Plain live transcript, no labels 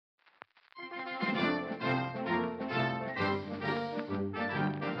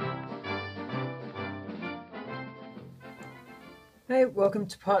Hey, welcome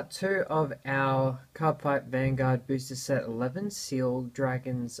to part 2 of our Card Fight Vanguard Booster Set 11 Seal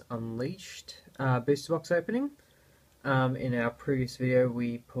Dragons Unleashed booster box opening. In our previous video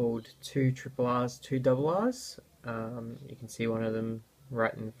we pulled 2 triple R's, 2 double R's. You can see one of them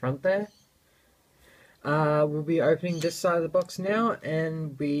right in front there. We'll be opening this side of the box now,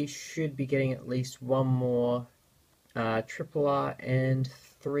 and we should be getting at least one more triple R and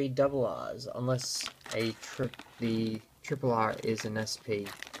 3 double R's, unless the triple R is an SP,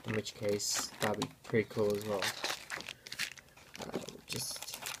 in which case that'll be pretty cool as well.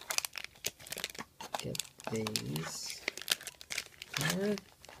 Just get these there.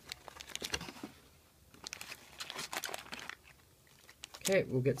 Okay,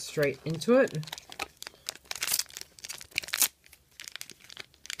 we'll get straight into it.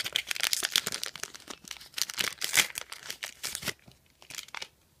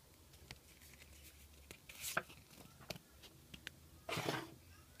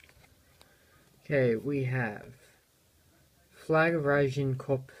 Okay, we have Flag of Rajin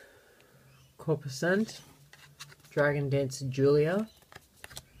Corpusant, Dragon Dancer Julia,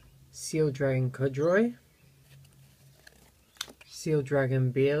 Seal Dragon Kodroy, Seal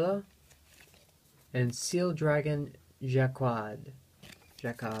Dragon Biela, and Seal Dragon Jacquard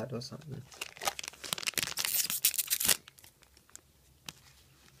or something.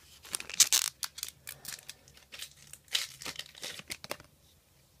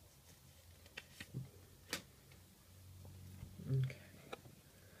 Okay.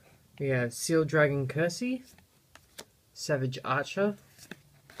 We have Seal Dragon Kersey, Savage Archer,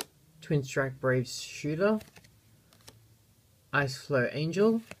 Twin Strike Brave Shooter, Ice Flow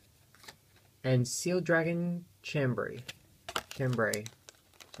Angel, and Seal Dragon Chambray.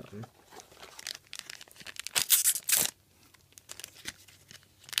 Something.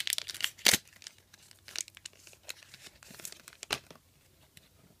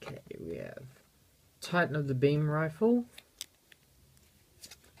 Okay, we have Titan of the Beam Rifle,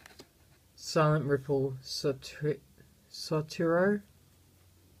 Silent Ripple Sotirio,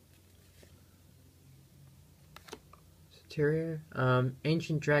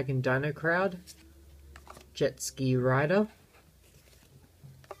 Ancient Dragon Dino Crowd, Jet Ski Rider,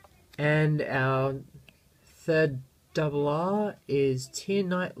 and our third double R is Tier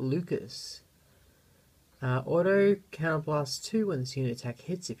Knight Lucas. Auto Counterblast 2 when this unit attack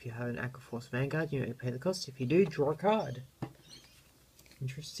hits. If you have an Aqua Force Vanguard, you may pay the cost. If you do, draw a card.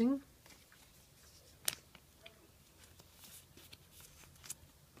 Interesting.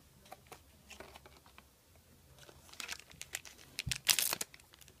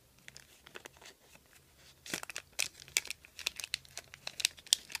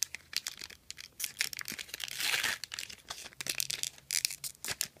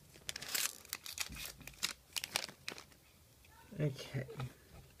 Okay,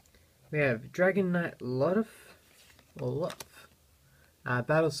 we have Dragon Knight Lotuf,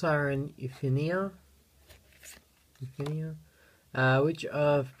 Battle Siren Euphenia, Witch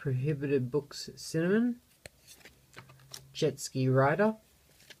of Prohibited Books Cinnamon, Jet Ski Rider,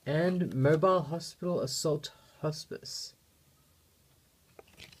 and Mobile Hospital Assault Hospice.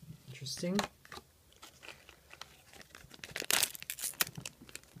 Interesting.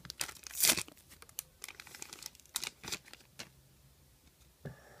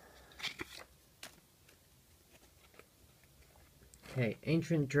 Okay,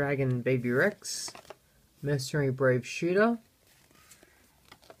 Ancient Dragon Baby Rex, Mercenary Brave Shooter,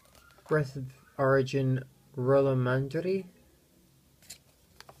 Breath of Origin Rolomandri,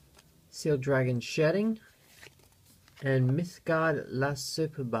 Seal Dragon Shedding, and Mythgard La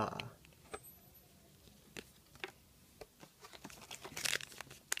Superbar.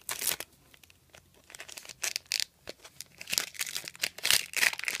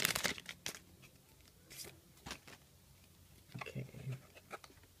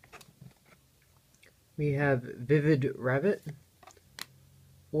 We have Vivid Rabbit,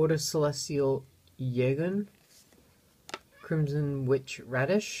 Water Celestial Yegun, Crimson Witch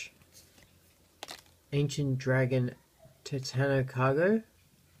Radish, Ancient Dragon Titanocargo,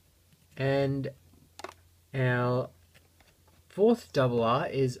 and our fourth double R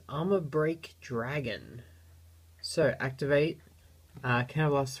is Armor Break Dragon. So activate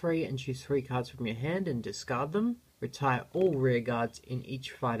Counterblast 3 and choose 3 cards from your hand and discard them. Retire all rear guards in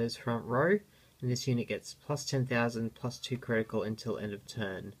each fighter's front row. And this unit gets plus 10,000, plus 2 critical until end of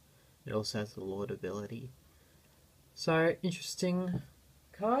turn. It also has the Lord ability. So, interesting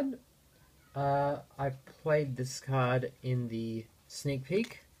card. I played this card in the sneak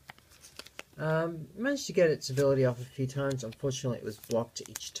peek. Managed to get its ability off a few times. Unfortunately, it was blocked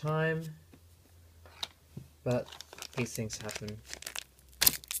each time. But these things happen.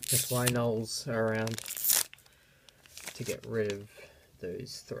 That's why Knowles are around, to get rid of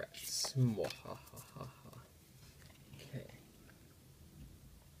those threats. Okay.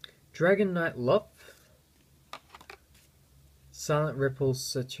 Dragon Knight Lop, Silent Ripple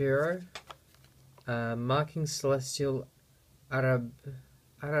Satiro, Marking Celestial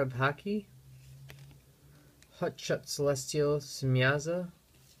Arabhaki, Hotshot Celestial Semyaza,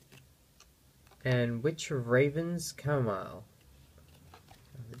 and Witch of Ravens Chamomile.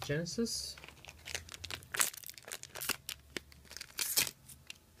 The Genesis.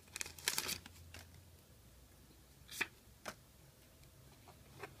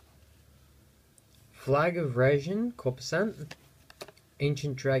 Flag of Rajin, Corpusant,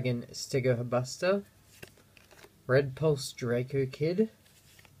 Ancient Dragon Stegobuster, Red Pulse Draco Kid,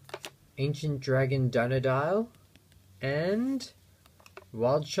 Ancient Dragon Dynodile, and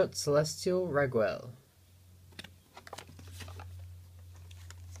Wildshot Celestial Raguel.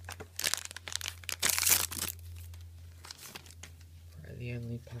 The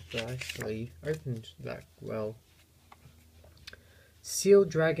only pack that actually opened that well. Seal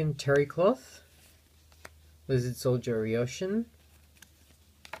Dragon Terrycloth, Lizard Soldier Ryoshin,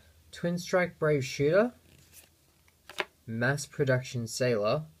 Twin Strike Brave Shooter, Mass Production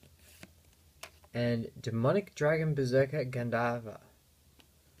Sailor, and Demonic Dragon Berserker Gandharva.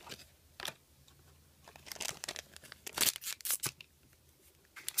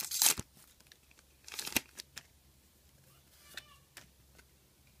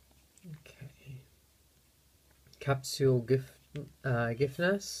 Okay. Capsule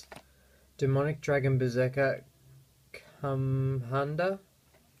Giftness, Demonic Dragon Berserker Kamhanda,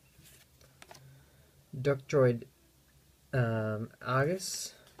 Doctroid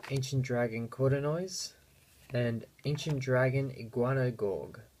Argus, Ancient Dragon Cordanoise, and Ancient Dragon Iguana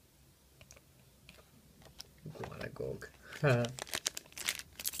Gorg. Iguana Gorg.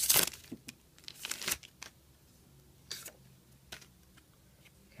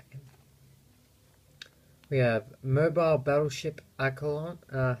 We have Mobile Battleship Achelon,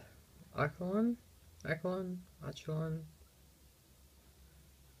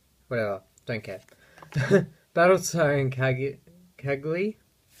 whatever, don't care. Battle Siren Kagli,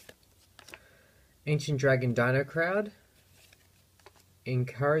 Ancient Dragon Dino Crowd,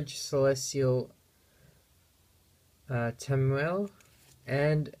 Encourage Celestial Temuel,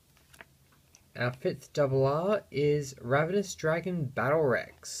 and our 5th RR is Ravenous Dragon Battle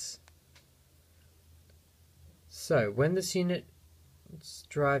Rex. So, when this unit's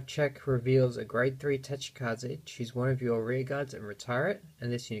drive check reveals a grade 3 Tachikaze, choose one of your rear guards and retire it,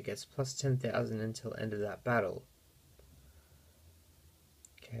 and this unit gets plus 10,000 until end of that battle.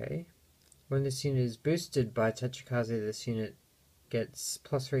 Okay. When this unit is boosted by Tachikaze, this unit gets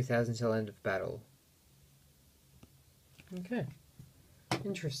plus 3,000 until end of battle. Okay.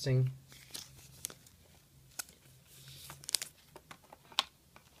 Interesting.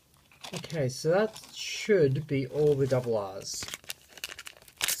 Okay, so that should be all the RRs.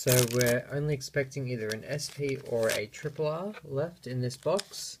 So we're only expecting either an SP or a RRR left in this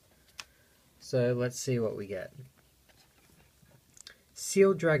box. So let's see what we get.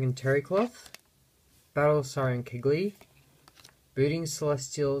 Seal Dragon Terrycloth, Battle Siren Kigli, Booting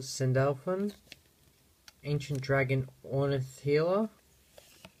Celestial Sandalphon, Ancient Dragon Ornithila,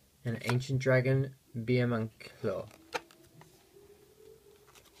 and Ancient Dragon Biamanklo.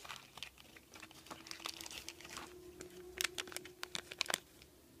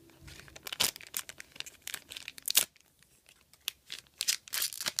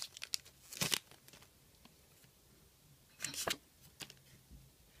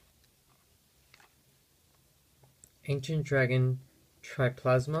 Ancient Dragon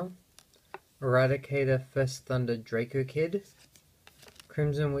Triplasma, Eradicator First Thunder Draco Kid,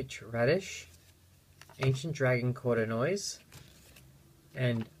 Crimson Witch Radish, Ancient Dragon Cordanoise,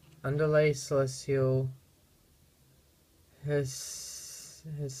 and Underlay Celestial Hesidial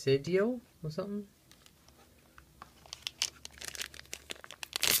or something?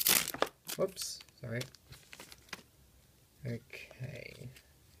 Whoops, sorry. Okay.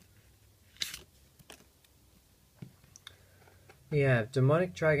 We have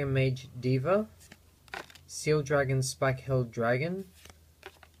Demonic Dragon Mage Diva, Seal Dragon Spike-Held Dragon,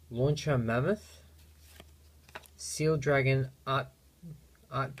 Launcher Mammoth, Seal Dragon Art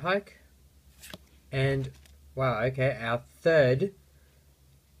Pike, and wow, okay, our 3rd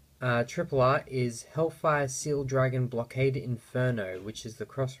RR is Hellfire Seal Dragon Blockade Inferno, which is the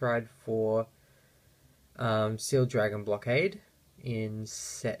cross ride for Seal Dragon Blockade in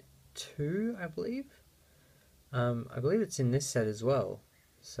set 2, I believe. I believe it's in this set as well,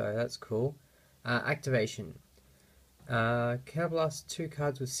 so that's cool. Activation. Counterblast 2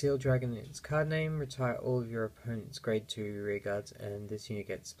 cards with Seal Dragon in its card name. Retire all of your opponent's grade 2 rear guards, and this unit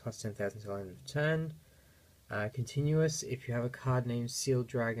gets plus 10,000 till end of turn. Continuous, if you have a card named Seal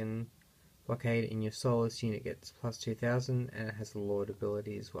Dragon Blockade in your soul, this unit gets plus 2,000, and it has a Lord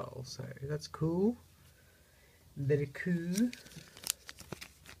ability as well, so that's cool. Very cool.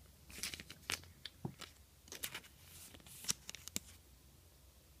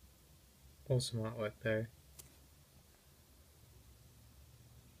 Awesome artwork though.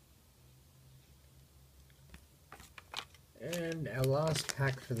 And our last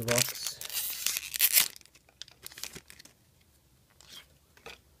pack for the box.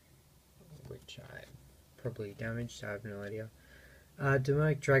 Which I probably damaged, I have no idea.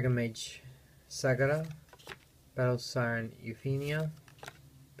 Demonic Dragon Mage Sagara, Battle Siren Euphemia,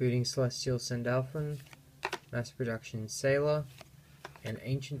 Booting Celestial Sandalphon, Mass Production Sailor, and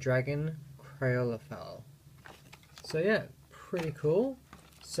Ancient Dragon Craolafal. So yeah, pretty cool.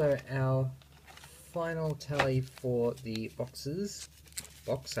 So our final tally for the box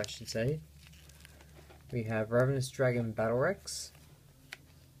I should say. We have Ravenous Dragon Battle Rex,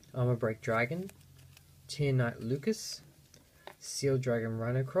 Armor Break Dragon, Tier Knight Lucas, Seal Dragon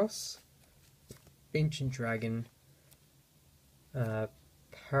Rhinocross, Ancient Dragon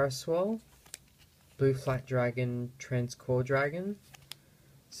Paraswell, Blue Flat Dragon Transcore Dragon,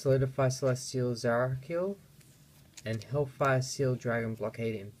 Solidify Celestial Zarakil, and Hellfire Seal Dragon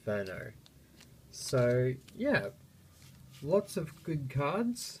Blockade Inferno. So yeah, lots of good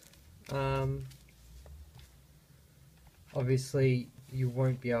cards. Obviously you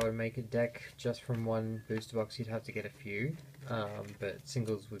won't be able to make a deck just from one booster box, you'd have to get a few, but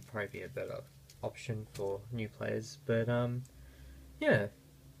singles would probably be a better option for new players. But yeah,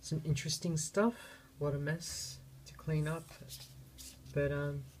 some interesting stuff, what a mess to clean up, but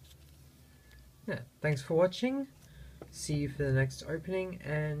yeah, thanks for watching, see you for the next opening,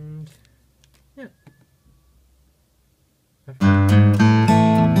 and yeah.